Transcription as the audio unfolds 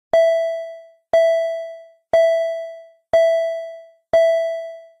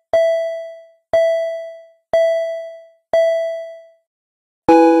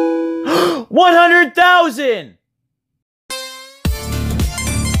100,000!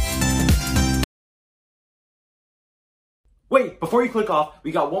 Wait, before you click off,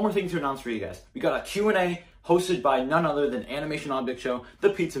 we got one more thing to announce for you guys. We got a Q&A hosted by none other than Animation Object Show,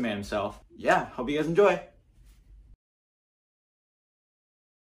 the pizza man himself. Yeah, hope you guys enjoy.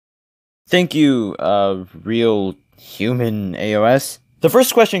 Thank you, real human AOS. The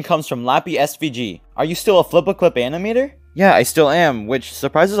first question comes from Lappy SVG. Are you still a Flip-a-Clip animator? Yeah, I still am, which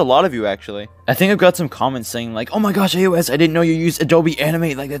surprises a lot of you actually. I think I've got some comments saying like, oh my gosh, AOS, I didn't know you used Adobe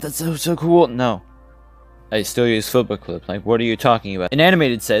Animate like that, that's so cool. No. I still use Flip-a-Clip, like what are you talking about?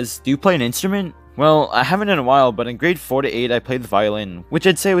 Inanimated says, do you play an instrument? Well, I haven't in a while, but in grade 4 to 8 I played the violin, which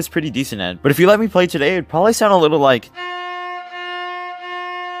I'd say was pretty decent at. But if you let me play today, it'd probably sound a little like...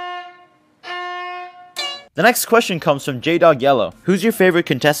 The next question comes from J-Dog Yellow. Who's your favorite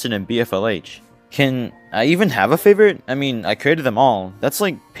contestant in BFLH? Can I even have a favorite? I mean, I created them all. That's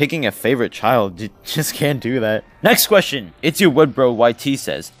like picking a favorite child. You just can't do that. Next question. It's your Woodbro YT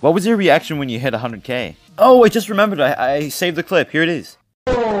says, what was your reaction when you hit 100k? Oh, I just remembered. I saved the clip. Here it is.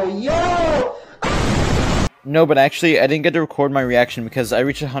 Oh, yo! No, but actually, I didn't get to record my reaction because I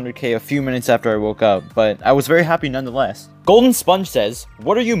reached 100k a few minutes after I woke up, but I was very happy nonetheless. Golden Sponge says,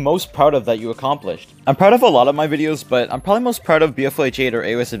 what are you most proud of that you accomplished? I'm proud of a lot of my videos, but I'm probably most proud of BFLH 8 or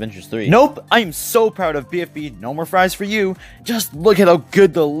AOS Adventures 3. Nope, I am so proud of BFB, no more fries for you. Just look at how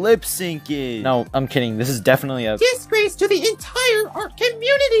good the lip sync is. No, I'm kidding, this is definitely a disgrace to the entire art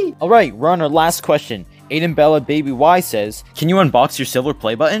community. Alright, we're on our last question. Aiden Bella Baby Y says, can you unbox your silver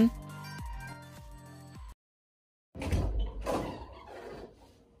play button?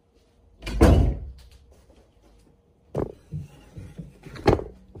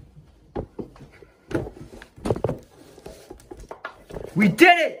 We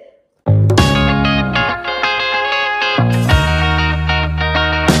did it!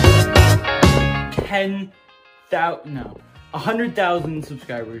 100,000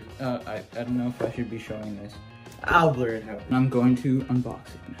 subscribers. I don't know if I should be showing this. I'll blur it out. I'm going to unbox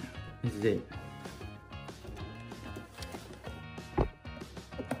it now. This is it.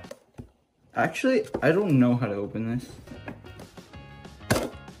 Actually, I don't know how to open this.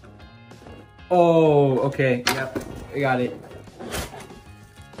 Oh, okay. Yep, I got it.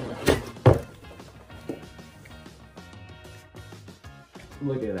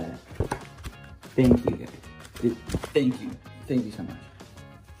 Look at that. Thank you, guys. Thank you. Thank you so much.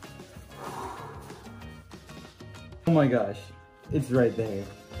 Oh my gosh. It's right there.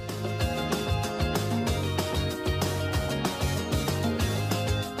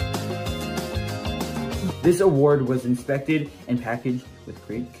 This award was inspected and packaged with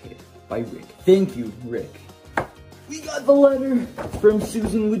great care by Rick. Thank you, Rick. We got the letter from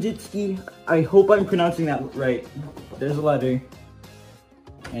Susan Wojcicki. I hope I'm pronouncing that right. There's a letter.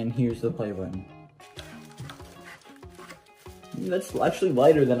 And here's the play button. That's actually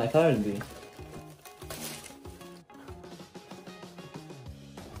lighter than I thought it'd be.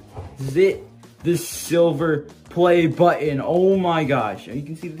 This is it. The silver play button. Oh my gosh. You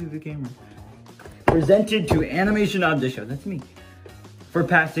can see it through the camera. Presented to Animation Object Show. That's me. For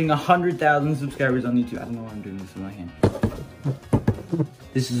passing 100,000 subscribers on YouTube. I don't know why I'm doing this with my hand.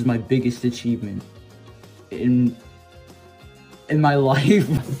 This is my biggest achievement in my life.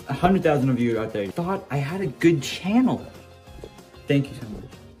 100,000 of you out there thought I had a good channel. Thank you so much.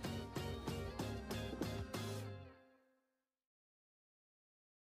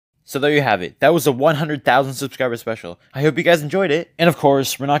 So there you have it. That was a 100,000 subscriber special. I hope you guys enjoyed it. And of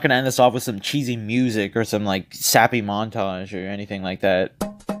course, we're not going to end this off with some cheesy music or some like sappy montage or anything like that.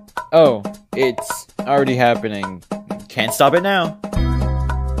 Oh, it's already happening. Can't stop it now.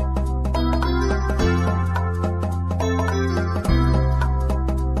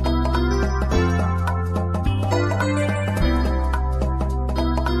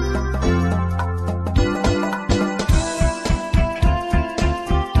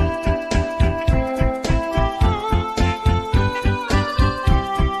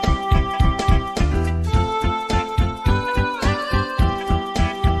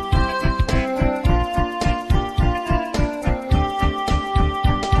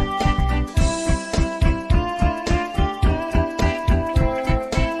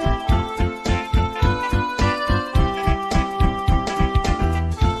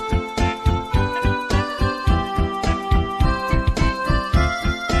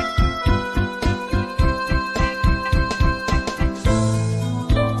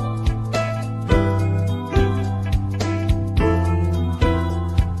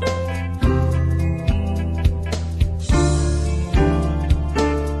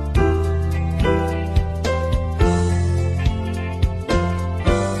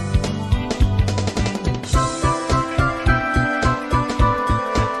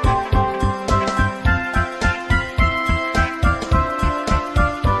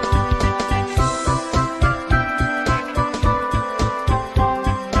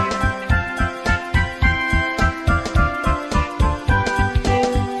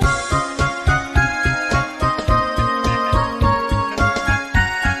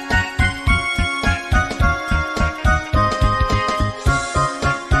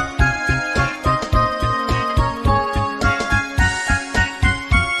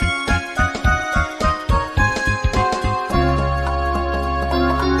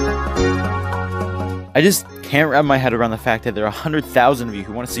 I just can't wrap my head around the fact that there are 100,000 of you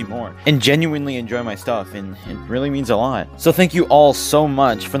who want to see more and genuinely enjoy my stuff, and it really means a lot. So thank you all so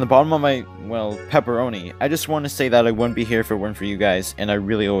much from the bottom of my, well, pepperoni. I just want to say that I wouldn't be here if it weren't for you guys, and I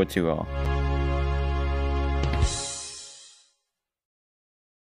really owe it to you all.